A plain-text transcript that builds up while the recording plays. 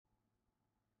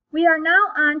We are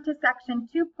now on to section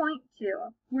 2.2,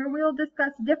 where we will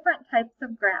discuss different types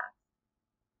of graphs.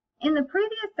 In the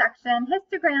previous section,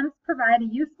 histograms provide a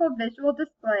useful visual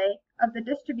display of the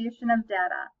distribution of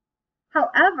data.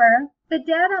 However, the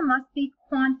data must be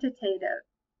quantitative.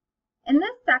 In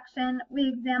this section, we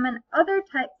examine other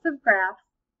types of graphs,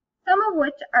 some of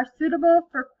which are suitable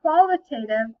for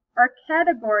qualitative or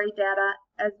category data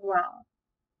as well.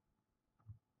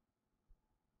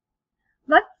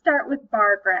 Let's start with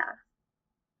bar graphs.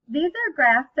 These are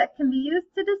graphs that can be used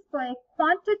to display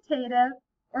quantitative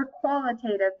or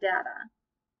qualitative data.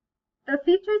 The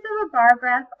features of a bar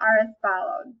graph are as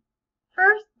follows.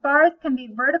 First, bars can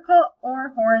be vertical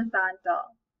or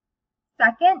horizontal.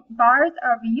 Second, bars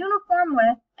are of uniform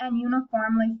width and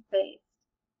uniformly spaced.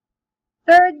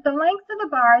 Third, the lengths of the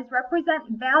bars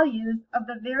represent values of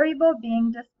the variable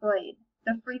being displayed,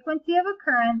 the frequency of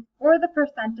occurrence or the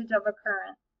percentage of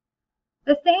occurrence.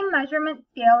 The same measurement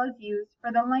scale is used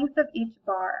for the length of each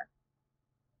bar.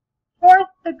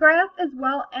 Fourth, the graph is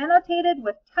well annotated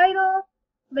with title,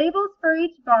 labels for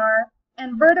each bar,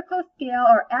 and vertical scale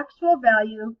or actual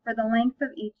value for the length of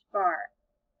each bar.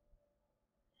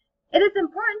 It is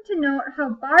important to note how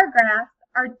bar graphs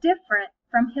are different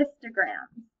from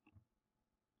histograms.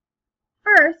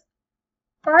 First,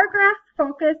 bar graphs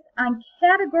focus on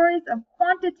categories of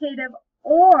quantitative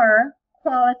or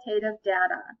qualitative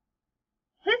data.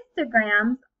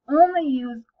 Histograms only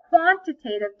use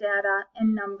quantitative data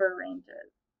and number ranges.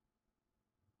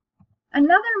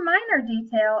 Another minor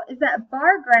detail is that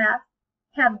bar graphs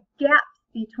have gaps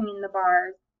between the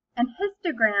bars, and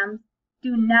histograms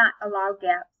do not allow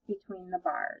gaps between the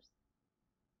bars.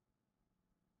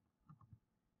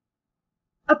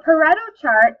 A Pareto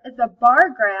chart is a bar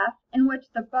graph in which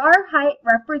the bar height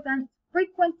represents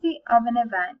frequency of an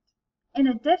event. In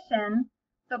addition,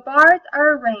 the bars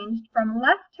are arranged from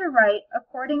left to right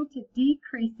according to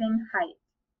decreasing height.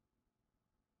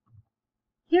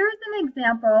 Here is an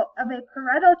example of a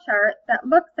Pareto chart that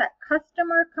looks at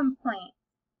customer complaints.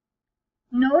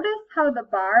 Notice how the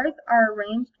bars are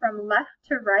arranged from left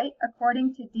to right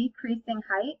according to decreasing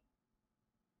height.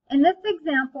 In this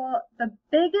example, the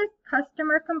biggest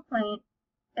customer complaint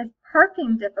is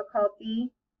parking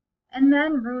difficulty and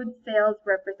then rude sales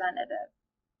representative.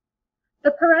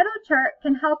 The Pareto chart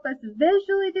can help us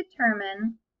visually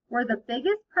determine where the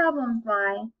biggest problems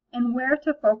lie and where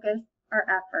to focus our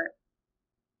effort.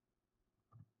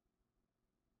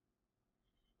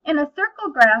 In a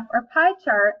circle graph or pie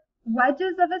chart,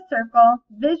 wedges of a circle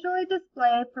visually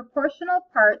display proportional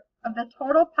parts of the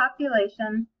total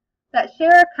population that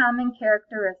share a common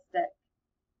characteristic.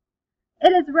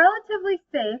 It is relatively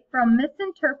safe from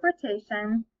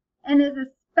misinterpretation and is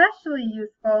especially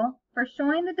useful for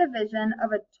showing the division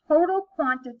of a total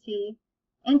quantity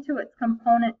into its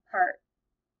component parts.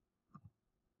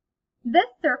 This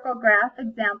circle graph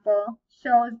example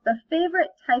shows the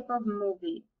favorite type of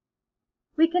movie.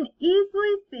 We can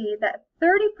easily see that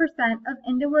 30% of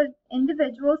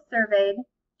individuals surveyed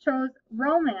chose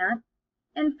romance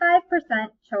and 5%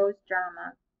 chose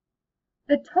drama.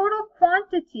 The total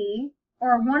quantity,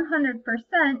 or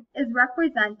 100%, is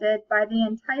represented by the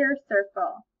entire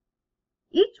circle.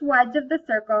 Each wedge of the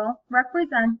circle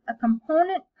represents a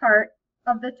component part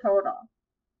of the total.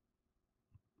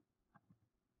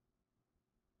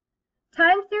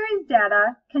 Time series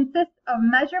data consists of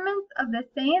measurements of the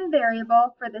same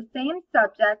variable for the same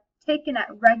subject taken at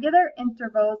regular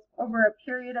intervals over a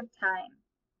period of time.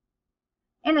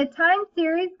 In a time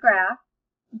series graph,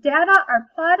 data are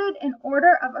plotted in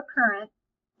order of occurrence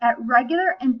at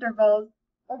regular intervals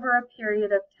over a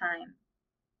period of time.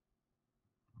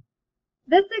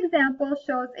 This example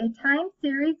shows a time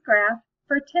series graph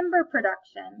for timber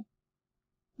production.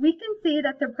 We can see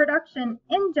that the production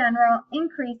in general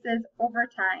increases over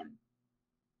time.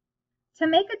 To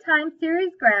make a time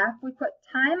series graph, we put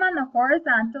time on the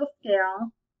horizontal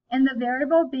scale and the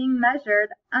variable being measured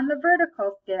on the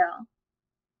vertical scale.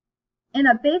 In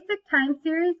a basic time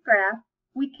series graph,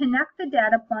 we connect the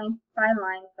data points by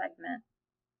line segment.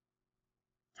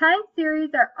 Time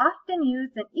series are often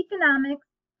used in economics,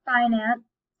 finance,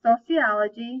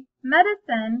 sociology,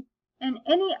 medicine, and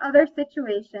any other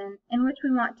situation in which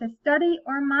we want to study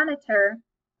or monitor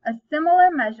a similar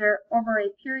measure over a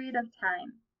period of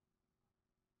time.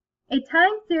 A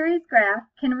time series graph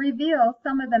can reveal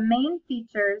some of the main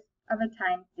features of a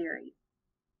time series.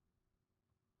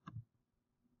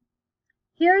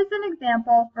 Here is an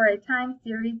example for a time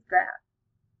series graph.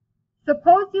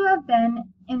 Suppose you have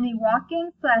been in the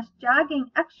walking/jogging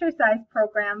exercise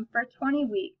program for 20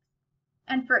 weeks,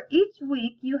 and for each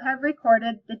week you have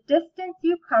recorded the distance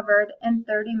you covered in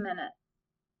 30 minutes.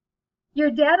 Your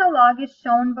data log is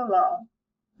shown below.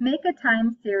 Make a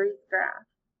time series graph.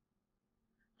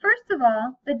 First of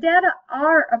all, the data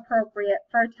are appropriate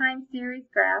for a time series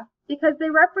graph because they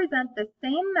represent the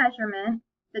same measurement,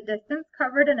 the distance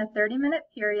covered in a 30-minute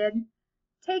period,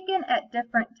 taken at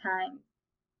different times.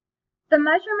 The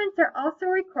measurements are also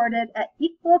recorded at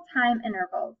equal time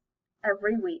intervals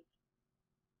every week.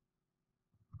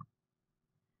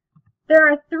 There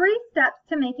are 3 steps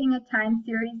to making a time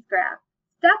series graph.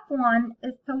 Step 1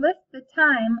 is to list the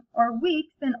time or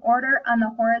weeks in order on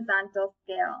the horizontal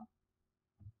scale.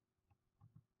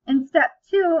 In step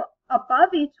 2,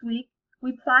 above each week,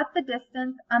 we plot the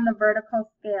distance on the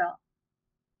vertical scale.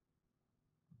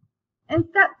 In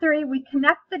step 3, we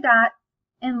connect the dots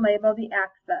and label the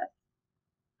axis.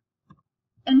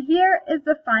 And here is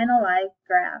the finalized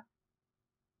graph.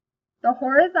 The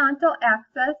horizontal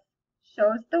axis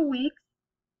shows the weeks.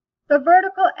 The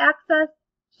vertical axis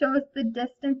shows the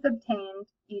distance obtained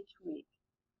each week.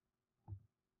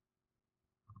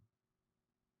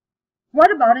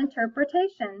 What about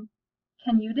interpretation?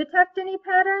 Can you detect any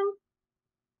patterns?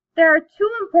 There are 2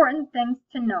 important things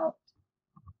to note.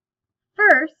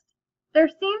 First, there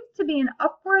seems to be an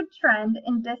upward trend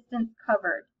in distance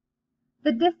covered.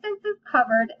 The distances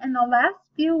covered in the last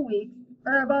few weeks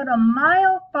are about a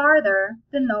mile farther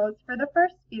than those for the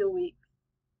first few weeks.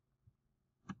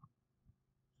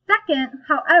 Second,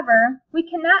 however, we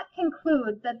cannot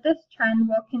conclude that this trend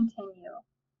will continue.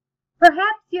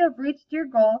 Perhaps you have reached your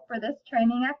goal for this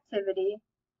training activity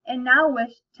and now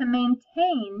wish to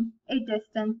maintain a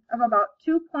distance of about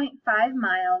 2.5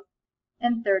 miles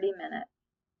in 30 minutes.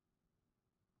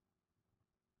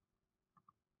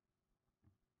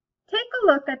 Take a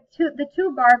look at the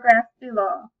 2 bar graphs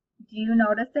below. Do you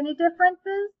notice any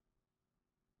differences?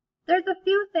 There's a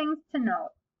few things to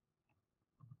note.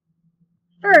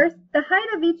 First, the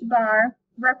height of each bar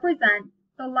represents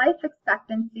the life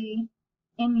expectancy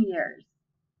in years.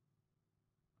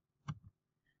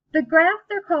 The graphs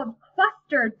are called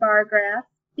clustered bar graphs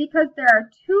because there are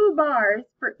 2 bars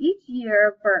for each year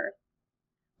of birth.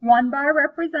 One bar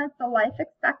represents the life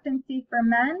expectancy for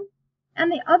men,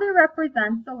 and the other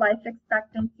represents the life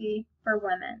expectancy for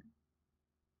women.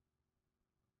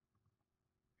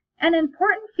 An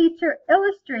important feature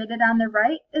illustrated on the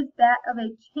right is that of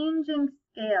a changing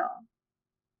scale.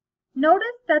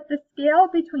 Notice that the scale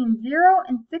between 0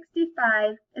 and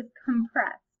 65 is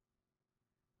compressed.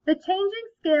 The changing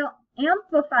scale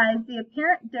amplifies the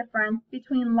apparent difference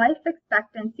between life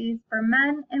expectancies for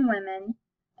men and women,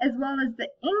 as well as the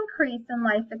increase in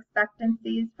life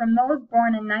expectancies from those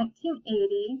born in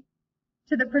 1980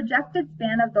 to the projected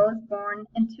span of those born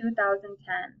in 2010.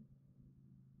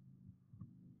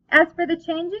 As for the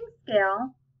changing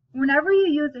scale, whenever you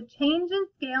use a change in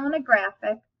scale in a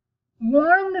graphic,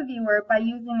 warn the viewer by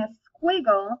using a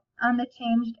squiggle on the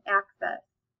changed axis.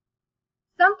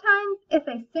 Sometimes, if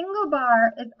a single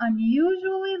bar is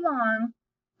unusually long,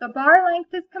 the bar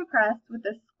length is compressed with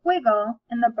a squiggle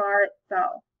in the bar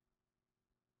itself.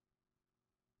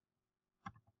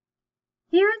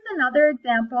 Here's another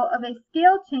example of a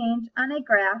scale change on a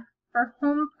graph for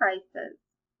home prices.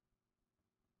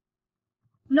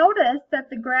 Notice that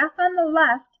the graph on the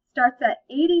left starts at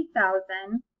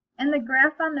 80,000 and the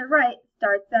graph on the right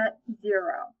starts at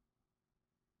 0.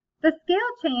 The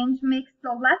scale change makes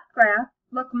the left graph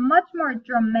look much more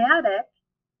dramatic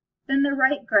than the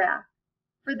right graph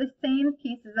for the same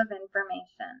pieces of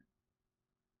information.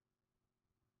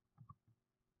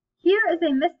 Here is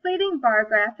a misleading bar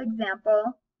graph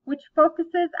example which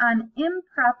focuses on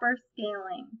improper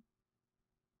scaling.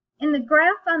 In the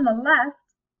graph on the left,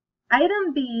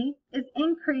 item B is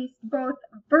increased both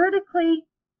vertically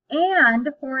and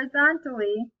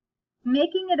horizontally,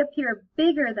 making it appear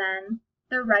bigger than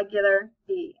the regular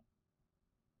B.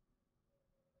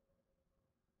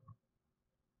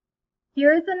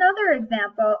 Here is another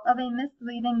example of a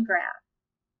misleading graph.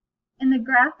 In the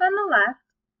graph on the left,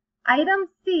 item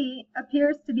C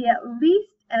appears to be at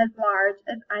least as large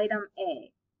as item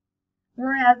A,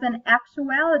 whereas in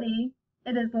actuality,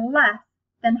 it is less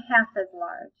than half as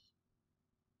large.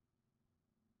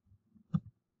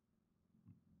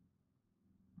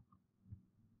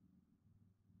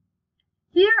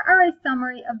 Here are a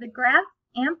summary of the graphs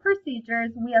and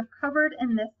procedures we have covered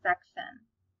in this section.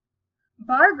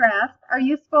 Bar graphs are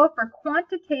useful for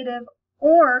quantitative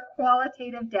or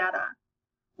qualitative data.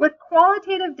 With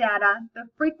qualitative data, the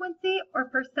frequency or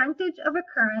percentage of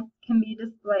occurrence can be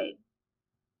displayed.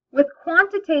 With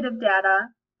quantitative data,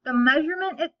 the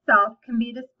measurement itself can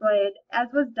be displayed as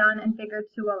was done in Figure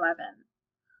 211.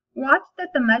 Watch that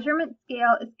the measurement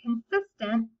scale is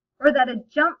consistent or that a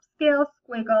jump scale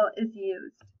squiggle is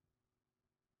used.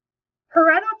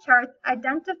 Pareto charts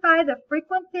identify the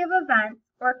frequency of events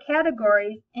or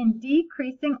categories in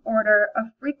decreasing order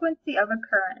of frequency of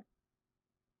occurrence.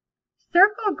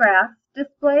 Circle graphs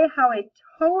display how a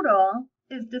total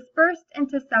is dispersed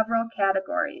into several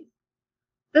categories.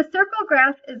 The circle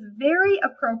graph is very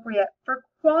appropriate for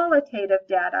qualitative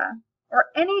data, or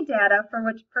any data for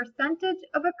which percentage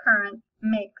of occurrence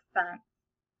makes sense.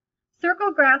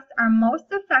 Circle graphs are most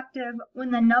effective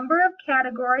when the number of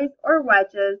categories or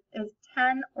wedges is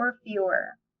 10 or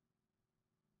fewer.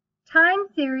 Time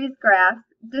series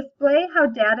graphs display how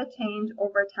data change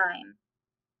over time.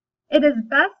 It is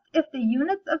best if the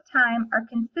units of time are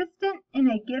consistent in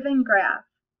a given graph.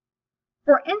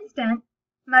 For instance,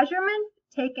 measurements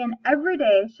taken every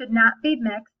day should not be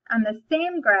mixed on the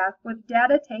same graph with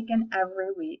data taken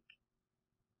every week.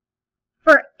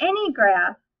 For any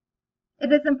graph,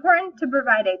 it is important to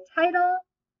provide a title,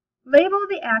 label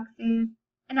the axes,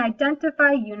 and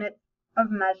identify units of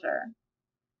measure.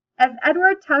 As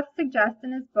Edward Tufte suggests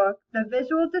in his book, The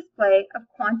Visual Display of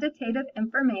Quantitative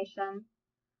Information,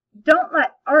 don't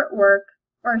let artwork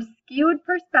or skewed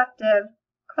perspective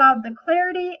cloud the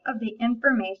clarity of the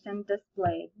information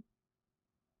displayed.